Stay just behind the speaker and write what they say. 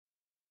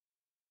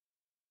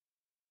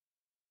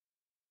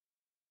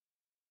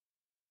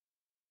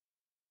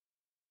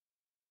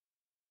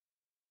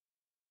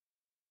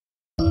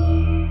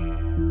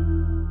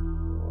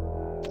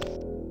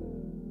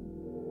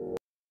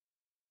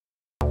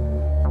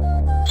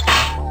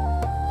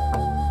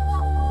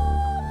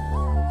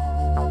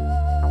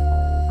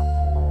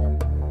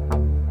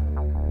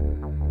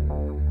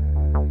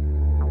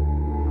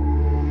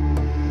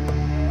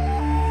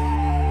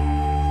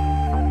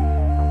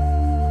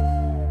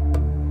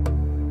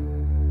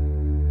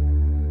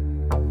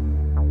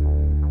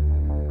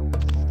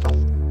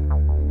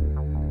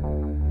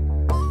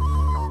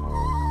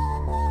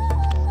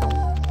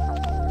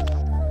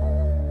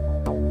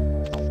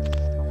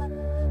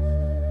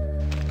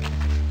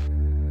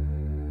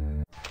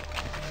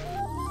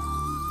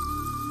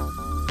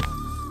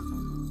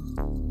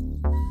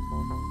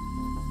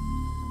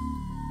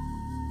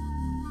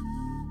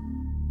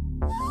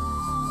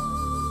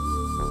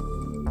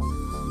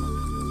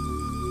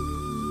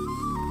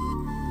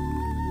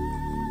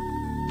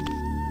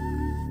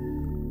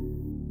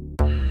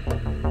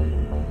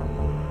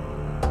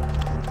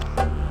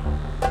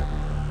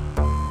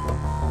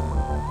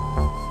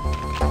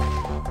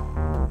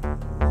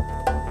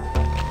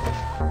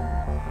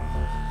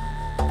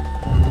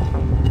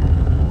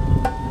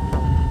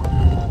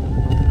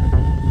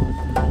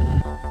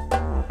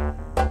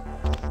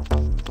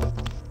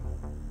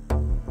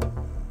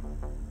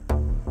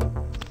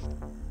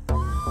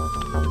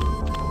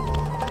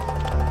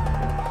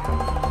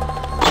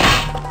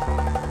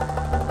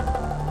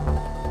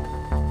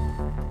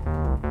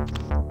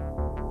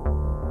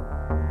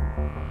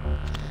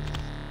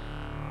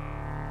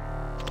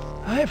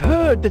I've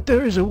heard that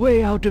there is a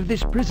way out of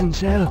this prison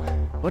cell,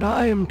 but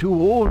I am too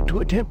old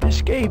to attempt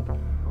escape.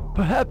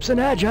 Perhaps an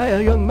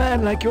agile young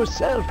man like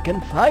yourself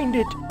can find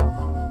it.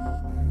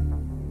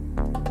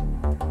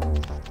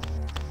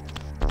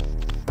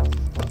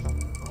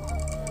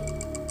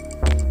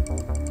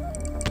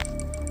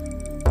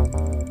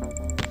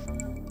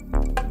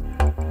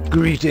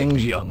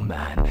 Greetings, young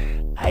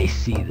man. I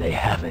see they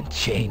haven't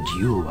chained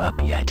you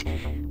up yet.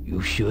 You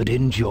should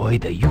enjoy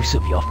the use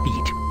of your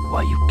feet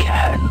while you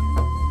can.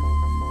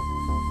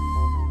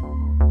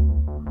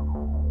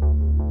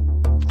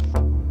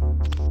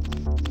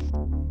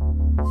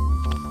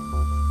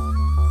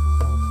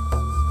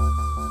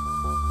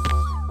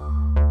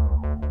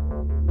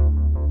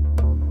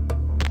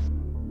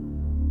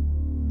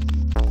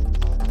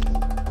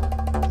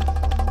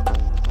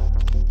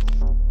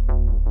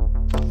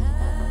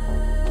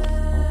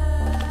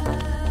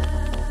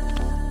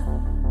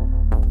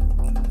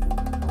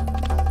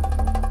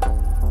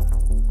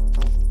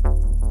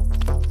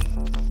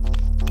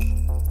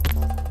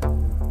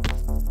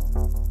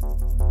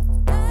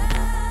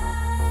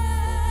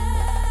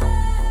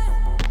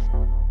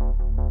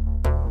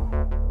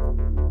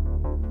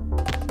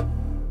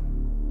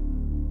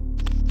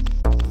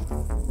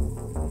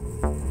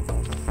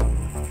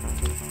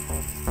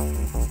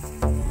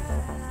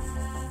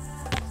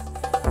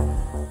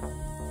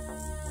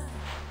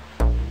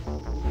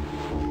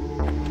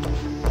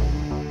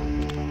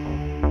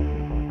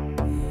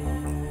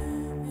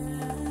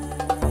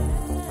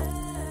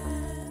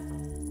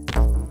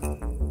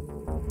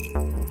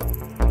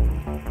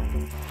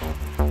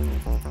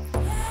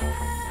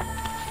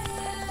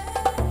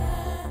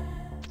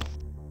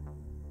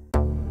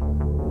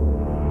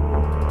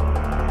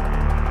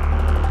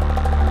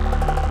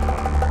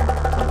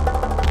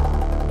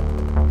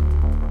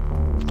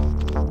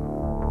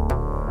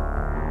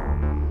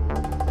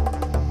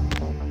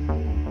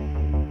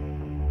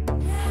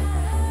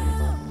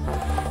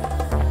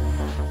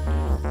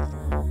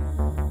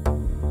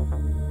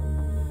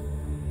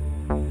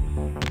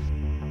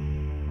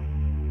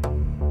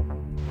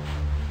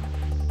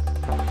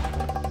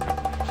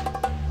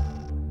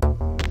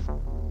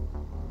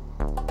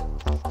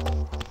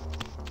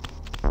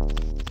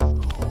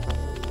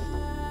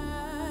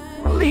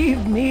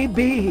 Leave me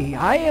be.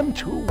 I am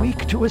too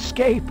weak to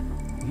escape.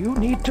 You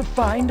need to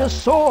find a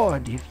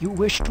sword if you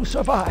wish to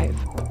survive.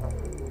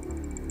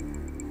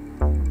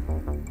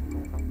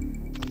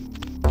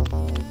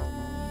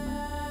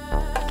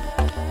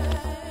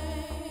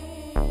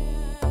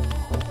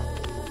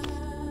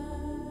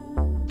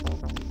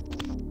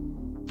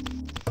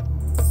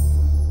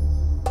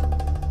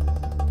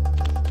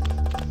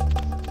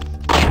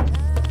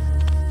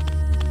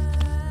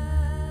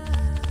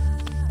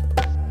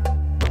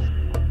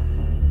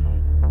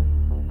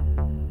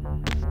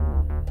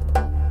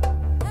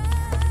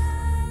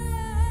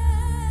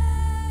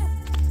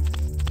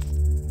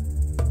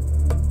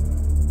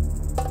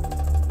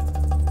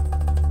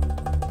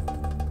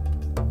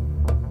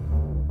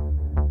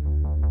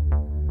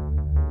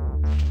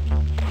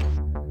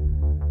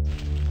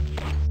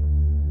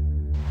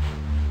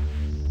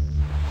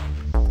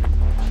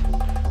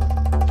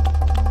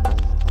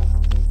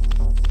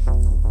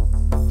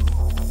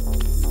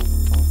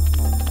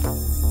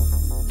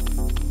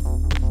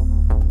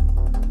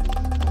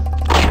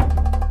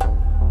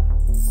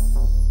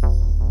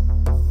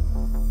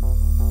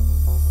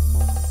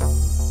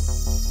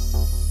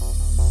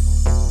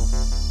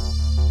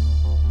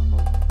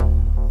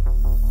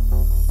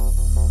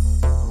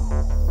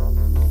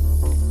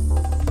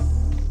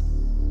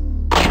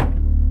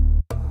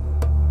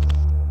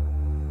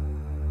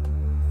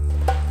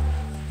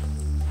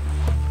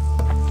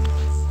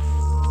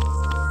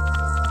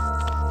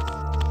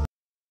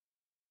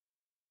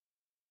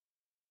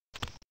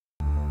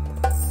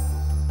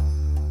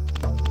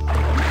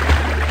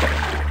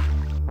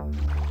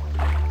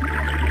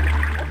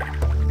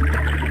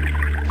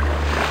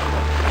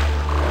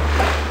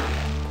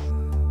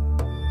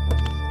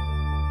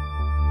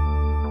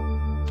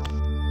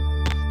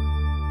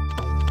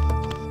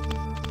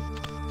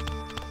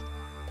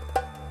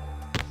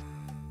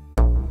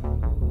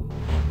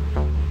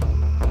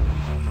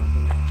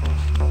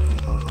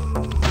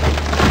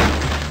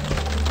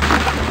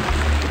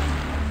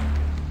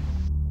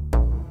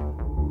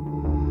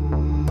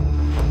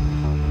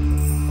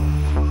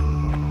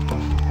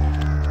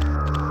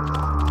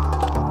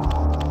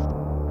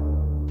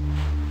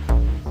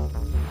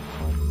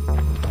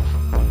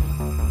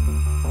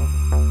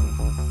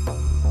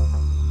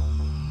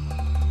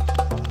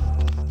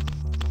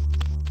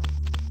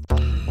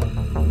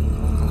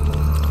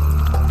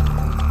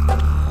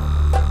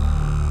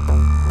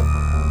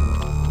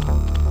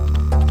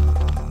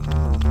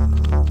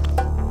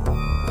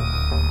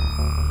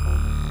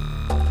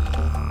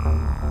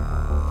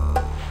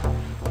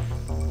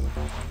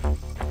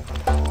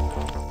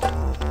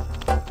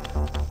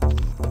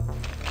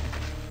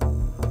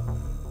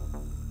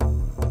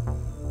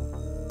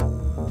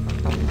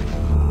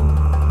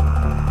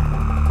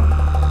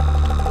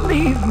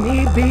 Leave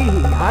me be.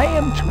 I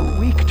am too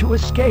weak to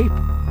escape.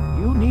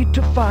 You need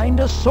to find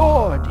a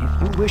sword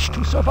if you wish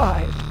to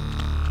survive.